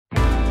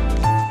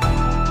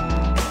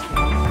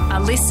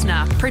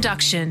listener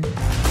production.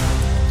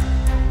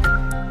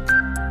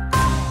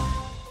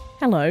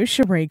 Hello,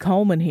 Cherie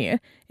Coleman here.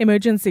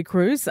 Emergency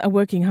crews are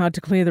working hard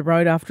to clear the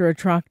road after a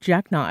truck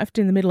jackknifed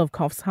in the middle of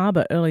Coffs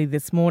Harbour early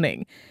this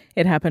morning.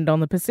 It happened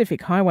on the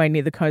Pacific Highway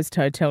near the Coast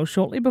Hotel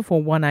shortly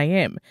before 1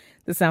 a.m,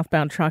 the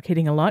southbound truck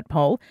hitting a light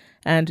pole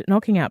and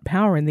knocking out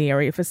power in the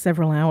area for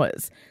several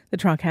hours. The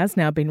truck has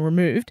now been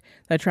removed,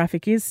 though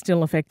traffic is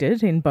still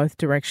affected in both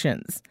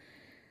directions.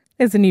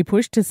 There's a new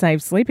push to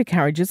save sleeper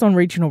carriages on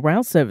regional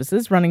rail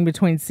services running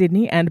between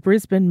Sydney and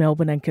Brisbane,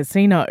 Melbourne and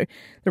Casino.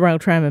 The Rail,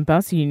 Tram and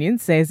Bus Union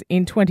says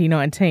in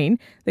 2019,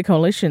 the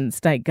coalition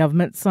state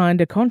government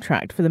signed a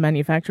contract for the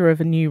manufacture of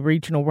a new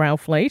regional rail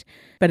fleet,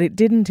 but it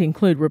didn't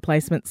include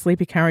replacement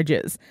sleeper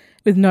carriages.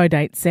 With no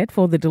date set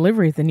for the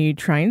delivery of the new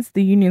trains,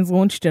 the unions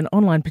launched an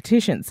online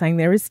petition saying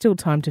there is still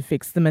time to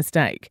fix the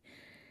mistake.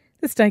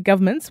 The state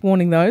government's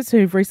warning those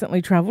who've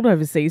recently travelled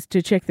overseas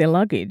to check their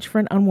luggage for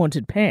an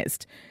unwanted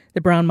pest.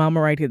 The brown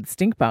marmorated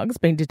stink bug's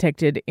been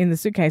detected in the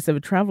suitcase of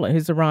a traveller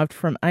who's arrived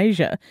from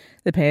Asia.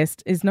 The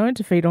pest is known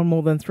to feed on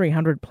more than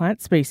 300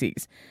 plant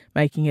species,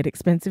 making it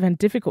expensive and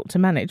difficult to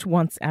manage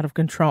once out of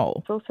control.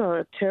 It's also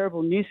a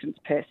terrible nuisance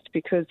pest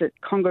because it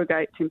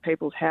congregates in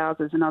people's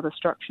houses and other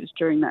structures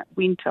during that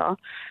winter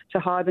to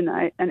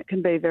hibernate, and it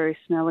can be very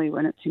smelly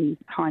when it's in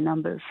high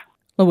numbers.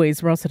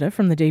 Louise Rossiter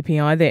from the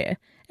DPI there.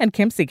 And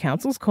Kempsey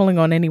Council's calling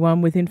on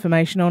anyone with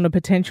information on a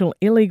potential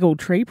illegal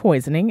tree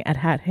poisoning at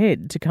Hat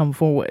Head to come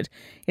forward.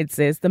 It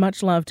says the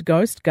much-loved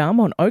ghost gum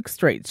on Oak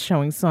Street's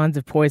showing signs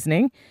of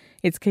poisoning.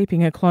 It's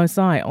keeping a close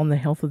eye on the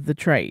health of the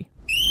tree.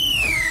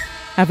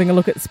 Having a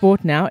look at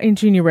sport now, in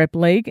Junior Rep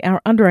League,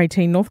 our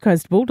under-18 North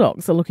Coast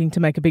Bulldogs are looking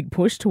to make a big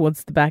push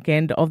towards the back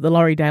end of the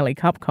Laurie Daly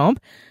Cup comp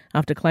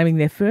after claiming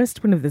their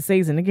first win of the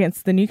season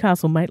against the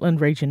Newcastle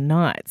Maitland Region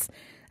Knights.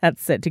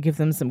 That's set to give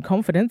them some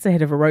confidence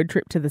ahead of a road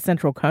trip to the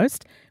Central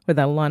Coast, where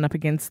they'll line up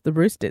against the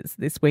Roosters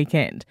this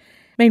weekend.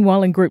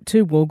 Meanwhile, in Group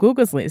 2,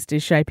 Woolgoolga's list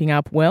is shaping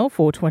up well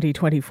for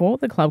 2024.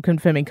 The club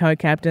confirming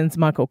co-captains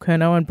Michael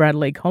Curnow and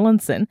Bradley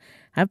Collinson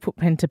have put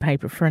pen to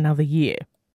paper for another year.